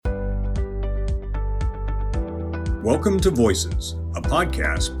Welcome to Voices, a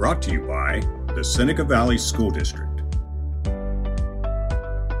podcast brought to you by the Seneca Valley School District.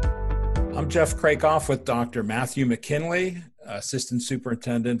 I'm Jeff Krakoff with Dr. Matthew McKinley, Assistant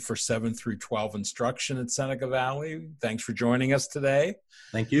Superintendent for 7 through 12 instruction at Seneca Valley. Thanks for joining us today.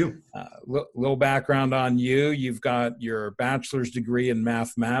 Thank you. Little background on you. You've got your bachelor's degree in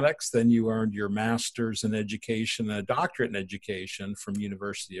mathematics, then you earned your master's in education and a doctorate in education from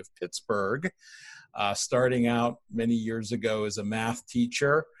University of Pittsburgh. Starting out many years ago as a math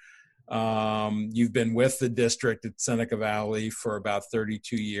teacher. You've been with the district at Seneca Valley for about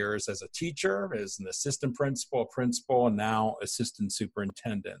 32 years as a teacher, as an assistant principal, and now assistant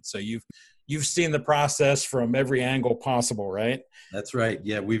superintendent. So you've seen the process from every angle possible, right? That's right.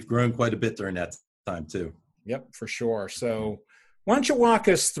 Yeah, we've grown quite a bit during that time too. Yep, for sure. So why don't you walk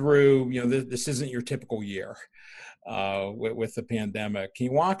us through, this isn't your typical year with the pandemic. Can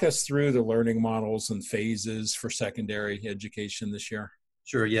you walk us through the learning models and phases for secondary education this year?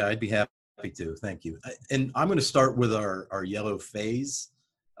 Sure. Yeah, I'd be happy to. Thank you. And I'm going to start with our yellow phase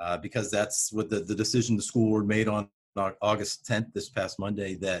because that's what the decision the school board made on August 10th, this past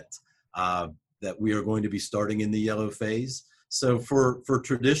Monday, that we are going to be starting in the yellow phase. So for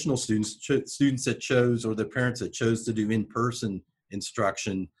traditional students that chose, or their parents that chose to do in-person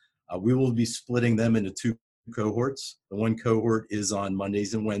instruction, we will be splitting them into two cohorts. The one cohort is on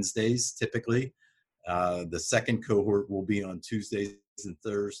Mondays and Wednesdays, typically. The second cohort will be on Tuesdays and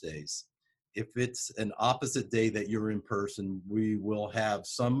Thursdays. If it's an opposite day that you're in person, we will have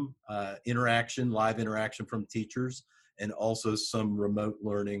some live interaction from teachers, and also some remote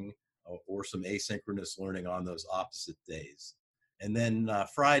learning or some asynchronous learning on those opposite days. And then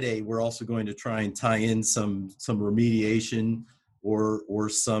Friday, we're also going to try and tie in some remediation or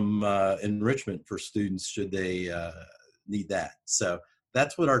some enrichment for students should they need that. So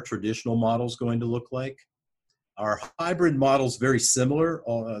that's what our traditional model is going to look like. Our hybrid model is very similar.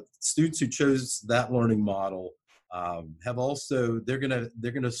 Students who chose that learning model they're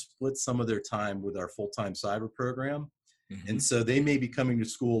gonna split some of their time with our full-time cyber program. Mm-hmm. And so they may be coming to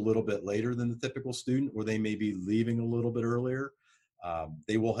school a little bit later than the typical student, or they may be leaving a little bit earlier.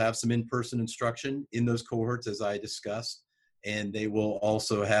 They will have some in-person instruction in those cohorts, as I discussed, and they will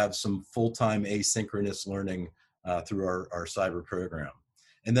also have some full-time asynchronous learning through our cyber program.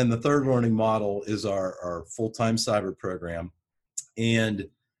 And then the third learning model is our full-time cyber program. And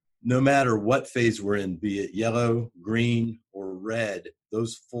no matter what phase we're in, be it yellow, green, or red,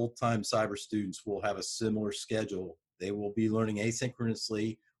 those full-time cyber students will have a similar schedule. They will be learning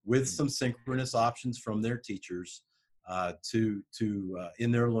asynchronously with some synchronous options from their teachers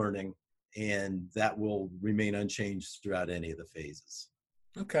in their learning, and that will remain unchanged throughout any of the phases.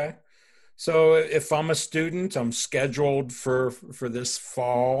 Okay. So if I'm a student, I'm scheduled for this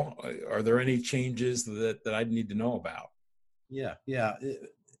fall, are there any changes that I need to know about? Yeah.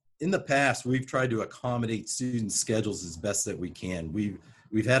 In the past, we've tried to accommodate student schedules as best that we can.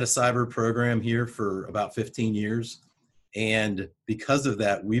 We've had a cyber program here for about 15 years. And because of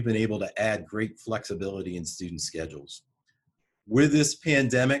that, we've been able to add great flexibility in student schedules. With this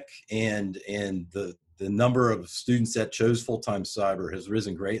pandemic and the number of students that chose full-time cyber has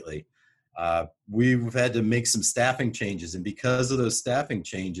risen greatly, we've had to make some staffing changes. And because of those staffing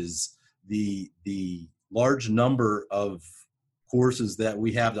changes, the large number of courses that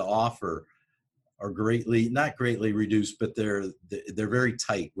we have to offer are not greatly reduced, but they're very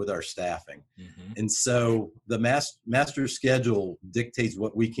tight with our staffing. Mm-hmm. And so the master schedule dictates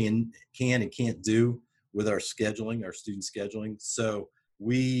what we can and can't do with our scheduling, our student scheduling. So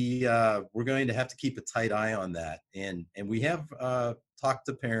we're going to have to keep a tight eye on that. And we have talked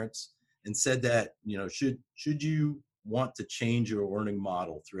to parents and said that, should you want to change your learning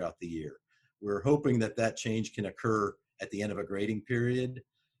model throughout the year? We're hoping that change can occur at the end of a grading period.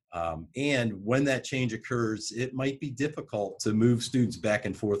 And when that change occurs, it might be difficult to move students back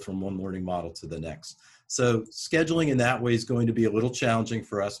and forth from one learning model to the next. So scheduling in that way is going to be a little challenging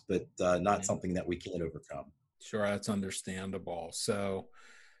for us, but not something that we can't overcome. Sure, that's understandable. So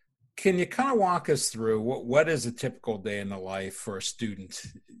can you kind of walk us through what is a typical day in the life for a student,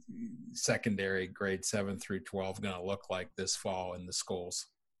 secondary grade 7 through 12, going to look like this fall in the schools?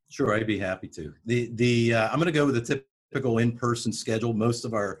 Sure, I'd be happy to. I'm going to go with the typical in-person schedule. Most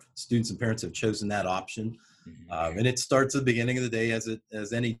of our students and parents have chosen that option. Mm-hmm. And it starts at the beginning of the day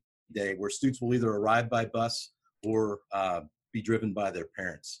as any day, where students will either arrive by bus or be driven by their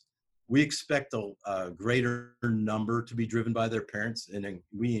parents. We expect a greater number to be driven by their parents, and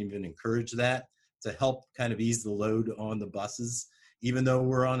we even encourage that to help kind of ease the load on the buses. Even though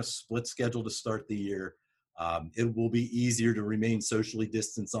we're on a split schedule to start the year, it will be easier to remain socially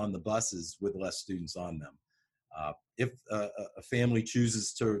distanced on the buses with less students on them. If a family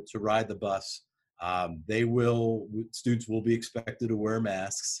chooses to ride the bus, students will be expected to wear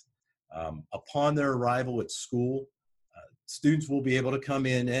masks. Upon their arrival at school, students will be able to come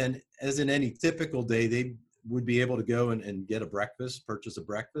in, and as in any typical day, they would be able to go and get a breakfast, purchase a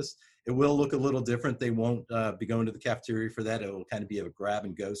breakfast. It will look a little different. They won't be going to the cafeteria for that. It will kind of be a grab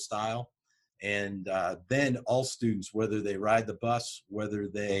and go style. And then all students, whether they ride the bus, whether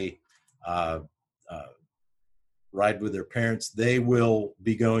they ride with their parents, they will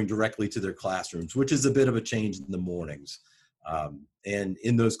be going directly to their classrooms, which is a bit of a change in the mornings. And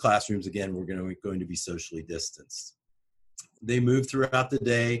in those classrooms, again, we're going to be socially distanced. They move throughout the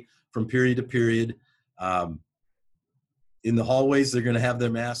day from period to period. In the hallways, they're going to have their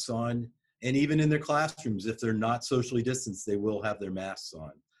masks on. And even in their classrooms, if they're not socially distanced, they will have their masks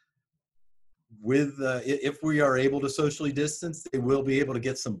on. If we are able to socially distance, they will be able to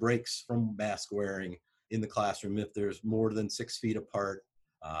get some breaks from mask wearing in the classroom if there's more than 6 feet apart.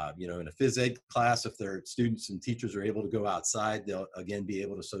 In a phys ed class, if their students and teachers are able to go outside, they'll again be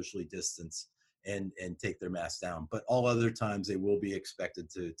able to socially distance and take their masks down. But all other times, they will be expected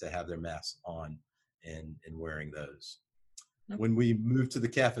to have their masks on and wearing those. When we move to the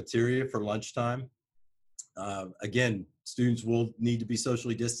cafeteria for lunchtime, again, students will need to be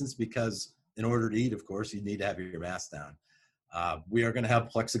socially distanced because in order to eat, of course, you need to have your mask down. We are going to have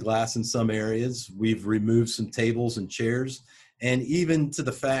plexiglass in some areas. We've removed some tables and chairs, and even to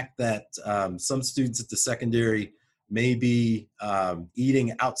the fact that some students at the secondary may be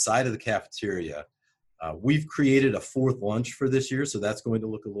eating outside of the cafeteria. We've created a fourth lunch for this year, so that's going to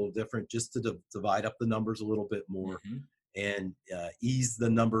look a little different, just to divide up the numbers a little bit more and ease the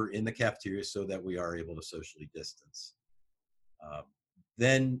number in the cafeteria so that we are able to socially distance.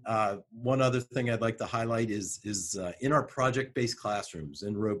 Then one other thing I'd like to highlight is in our project-based classrooms,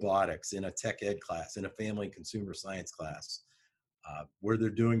 in robotics, in a tech ed class, in a family and consumer science class, where they're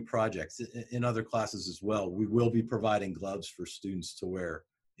doing projects, in other classes as well, we will be providing gloves for students to wear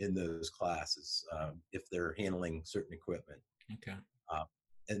in those classes if they're handling certain equipment. Okay.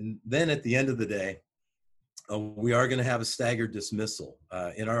 And then at the end of the day, we are going to have a staggered dismissal.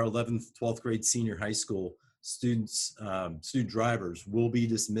 In our 11th, 12th grade senior high school, student drivers will be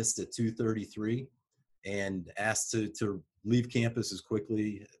dismissed at 2:33 and asked to leave campus as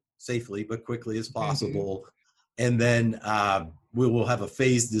safely, but quickly as possible. And then we will have a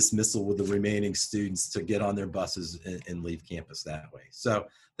phased dismissal with the remaining students to get on their buses and leave campus that way. So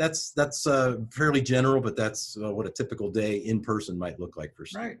that's fairly general, but that's what a typical day in person might look like for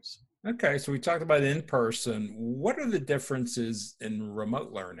students. Right. Okay, so we talked about in person. What are the differences in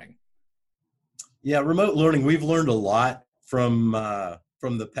remote learning? Yeah, remote learning, we've learned a lot from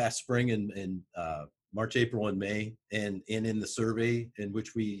the past spring and March, April, and May, and in the survey in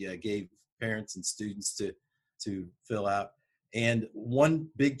which we gave parents and students to fill out. And one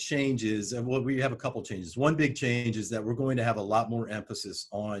big change is, well, we have a couple changes. One big change is that we're going to have a lot more emphasis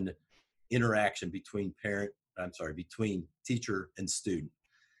on interaction between teacher and student.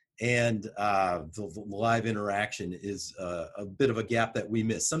 And the live interaction is a bit of a gap that we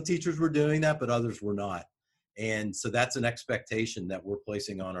missed. Some teachers were doing that, but others were not. And so that's an expectation that we're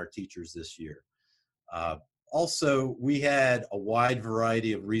placing on our teachers this year. Also, we had a wide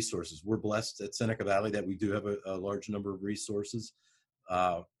variety of resources. We're blessed at Seneca Valley that we do have a large number of resources.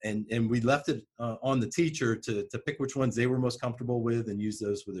 And we left it on the teacher to pick which ones they were most comfortable with and use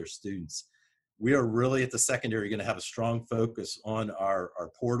those with their students. We are really at the secondary going to have a strong focus on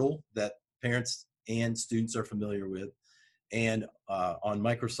our portal that parents and students are familiar with, and on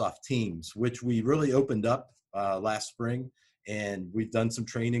Microsoft Teams, which we really opened up last spring. And we've done some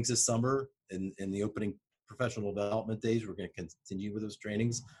trainings this summer in the opening professional development days. We're going to continue with those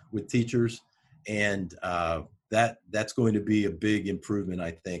trainings with teachers. And that's going to be a big improvement,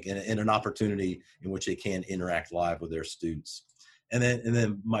 I think, and an opportunity in which they can interact live with their students. And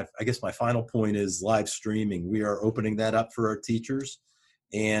then my final point is live streaming. We are opening that up for our teachers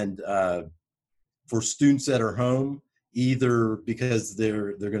and for students that are home, either because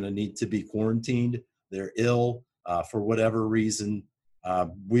they're going to need to be quarantined, they're ill for whatever reason.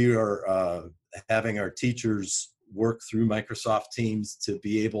 We are having our teachers work through Microsoft Teams to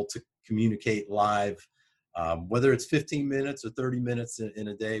be able to communicate live, whether it's 15 minutes or 30 minutes in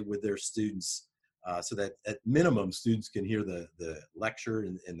a day with their students. So that at minimum, students can hear the lecture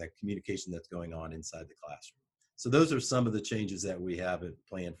and the communication that's going on inside the classroom. So those are some of the changes that we have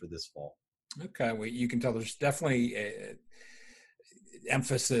planned for this fall. Okay, well, you can tell there's definitely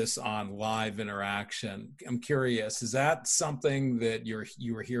emphasis on live interaction. I'm curious, is that something that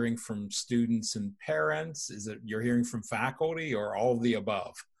you were hearing from students and parents? Is it you're hearing from faculty, or all of the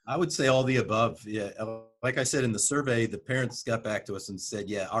above? I would say all the above. Yeah. Like I said in the survey, the parents got back to us and said,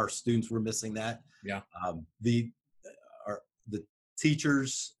 yeah, our students were missing that. Yeah. The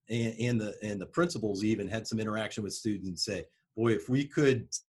teachers and the principals even had some interaction with students and say, boy, if we could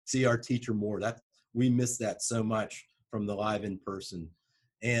see our teacher more, that we miss that so much from the live in person.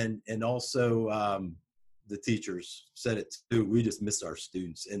 And also the teachers said it too. We just miss our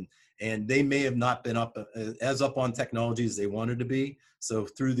students, and they may have not been up on technology as they wanted to be. So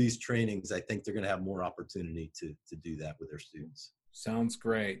through these trainings, I think they're going to have more opportunity to do that with their students. Sounds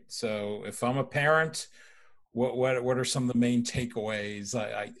great. So if I'm a parent, what are some of the main takeaways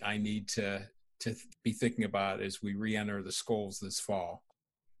I need to be thinking about as we re-enter the schools this fall?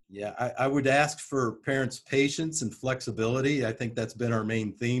 Yeah, I would ask for parents' patience and flexibility. I think that's been our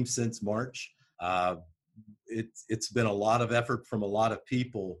main theme since March. It's been a lot of effort from a lot of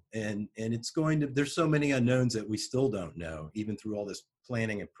people, and there's so many unknowns that we still don't know, even through all this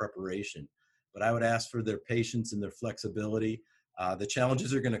planning and preparation. But I would ask for their patience and their flexibility. The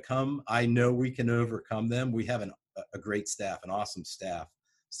challenges are going to come. I know we can overcome them. We have a great staff, an awesome staff.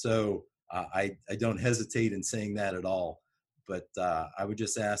 So I don't hesitate in saying that at all. But I would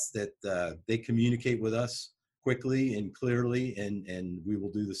just ask that they communicate with us quickly and clearly, and we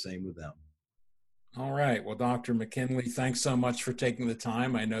will do the same with them. All right. Well, Dr. McKinley, thanks so much for taking the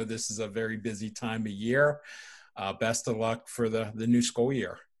time. I know this is a very busy time of year. Best of luck for the new school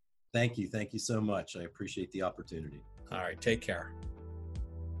year. Thank you. Thank you so much. I appreciate the opportunity. All right. Take care.